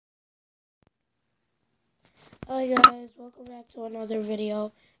Hi guys, welcome back to another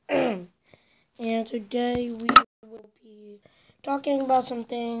video. And today we will be talking about some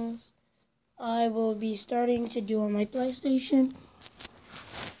things I will be starting to do on my PlayStation.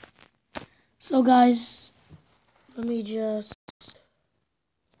 So guys, let me just...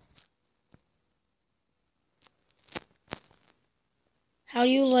 How do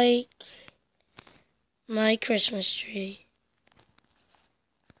you like my Christmas tree?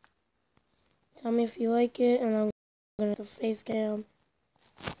 Tell me if you like it, and I'm going to face cam.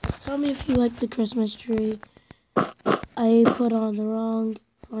 Tell me if you like the Christmas tree. I put on the wrong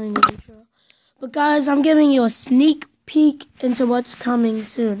flying intro. But guys, I'm giving you a sneak peek into what's coming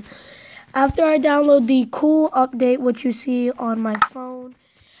soon. After I download the cool update, which you see on my phone,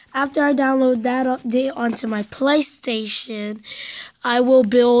 after I download that update onto my PlayStation, I will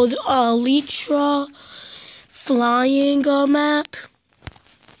build a Elytra flying map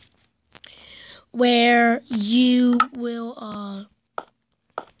where you will,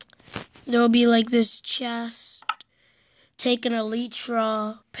 there'll be like this chest, take an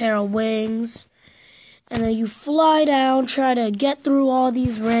Elytra pair of wings, and then you fly down, try to get through all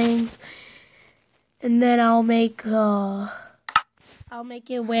these rings, and then I'll make it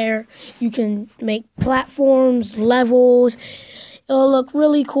where you can make platforms, levels. It'll look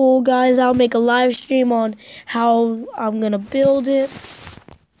really cool, guys. I'll make a live stream on how I'm gonna build it.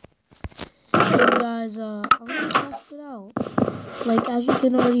 So guys, I'm gonna test it out. Like, as you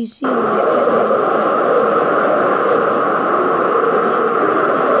can already see on my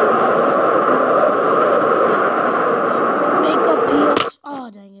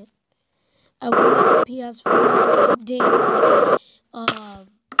I will make a PS4 update.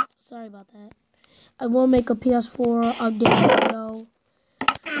 Sorry about that. I will make a PS4 update video.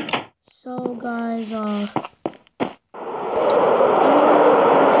 So guys,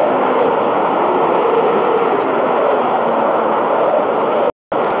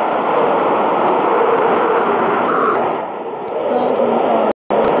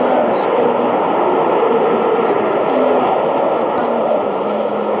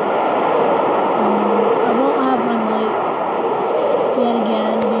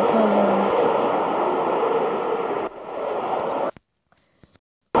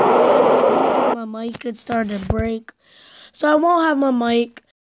 mic could start to break, so I won't have my mic.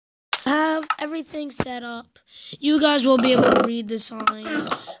 I have everything set up. You guys will be able to read the signs.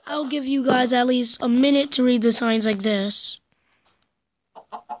 I'll give you guys at least a minute to read the signs like this.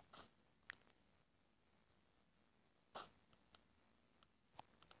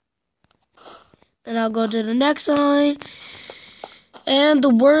 Then I'll go to the next sign, and the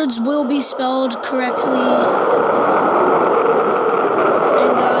words will be spelled correctly.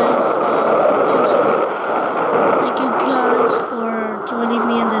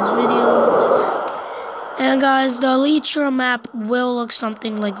 And guys, the Elytra map will look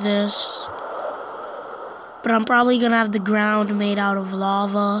something like this. But I'm probably going to have the ground made out of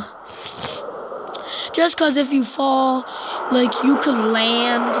lava. Just because if you fall, like, you could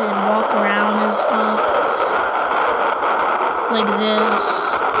land and walk around and stuff. Like this.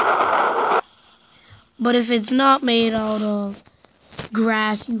 But if it's not made out of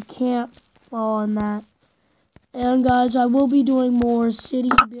grass, you can't fall on that. And guys, I will be doing more city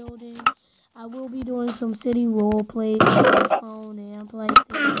building. I will be doing some city roleplay on my phone and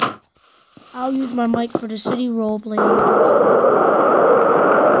PlayStation. I'll use my mic for the city roleplay.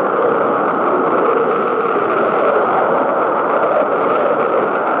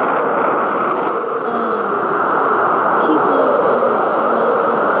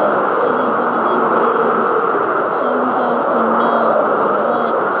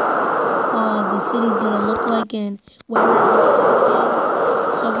 City's gonna look like and where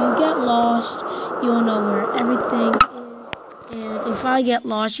everything is. So if you get lost, you'll know where everything is. And if I get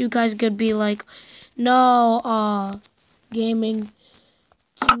lost, you guys could be like, no, gaming,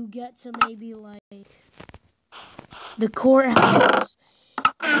 to get to maybe like the courthouse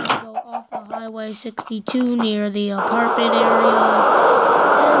and go off of Highway 62 near the apartment areas.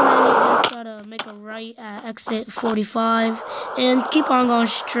 And then you just gotta make a right at exit 45 and keep on going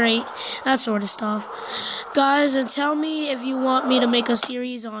straight, that sort of stuff. Guys, and tell me if you want me to make a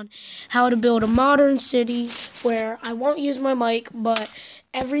series on how to build a modern city where I won't use my mic, but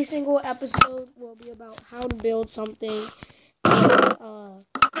every single episode will be about how to build something. And,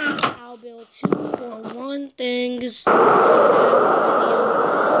 I'll build 2 or 1 things in that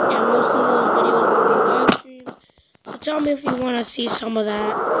video, and most of those videos will be live streams. So tell me if you want to see some of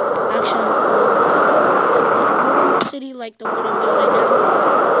that action for a city like the one I'm building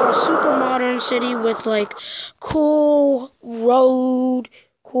now, or a super modern city with like cool road,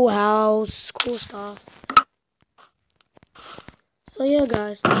 cool house, cool stuff. So yeah,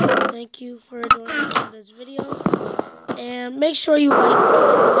 guys, thank you for joining me in this video, and make sure you like,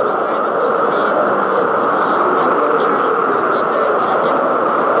 subscribe, and comment. I will try to comment back to everyone.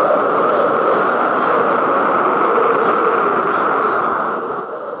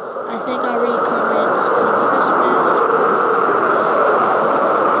 I think I'll read comments on Christmas.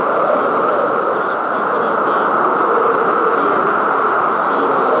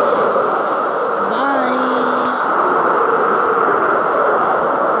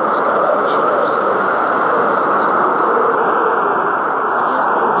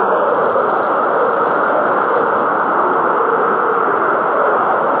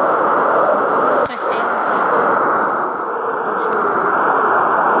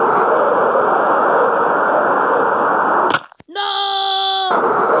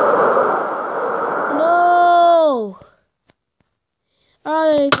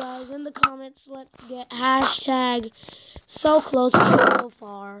 Alright guys, in the comments, let's get hashtag so close but so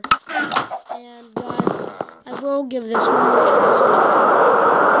far. And guys, I will give this one more try.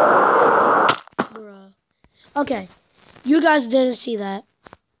 Bruh. Okay, you guys didn't see that.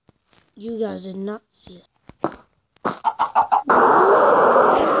 You guys did not see that.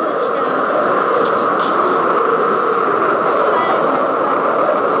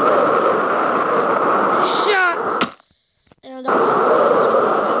 And also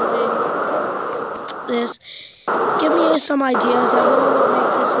building this. Give me some ideas. I will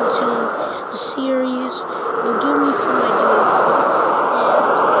make this into a series, but give me some ideas. And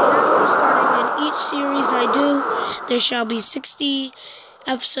now starting in each series I do, there shall be 60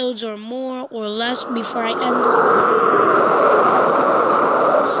 episodes or more or less before I end this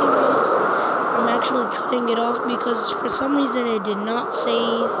series. I'm actually cutting it off because for some reason it did not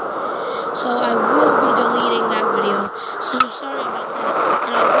save. So I will be deleting that video. So sorry about that.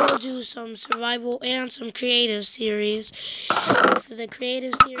 And I will do some survival and some creative series. For the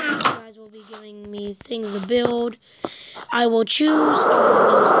creative series, you guys will be giving me things to build. I will choose all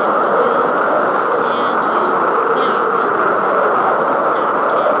of those things to build.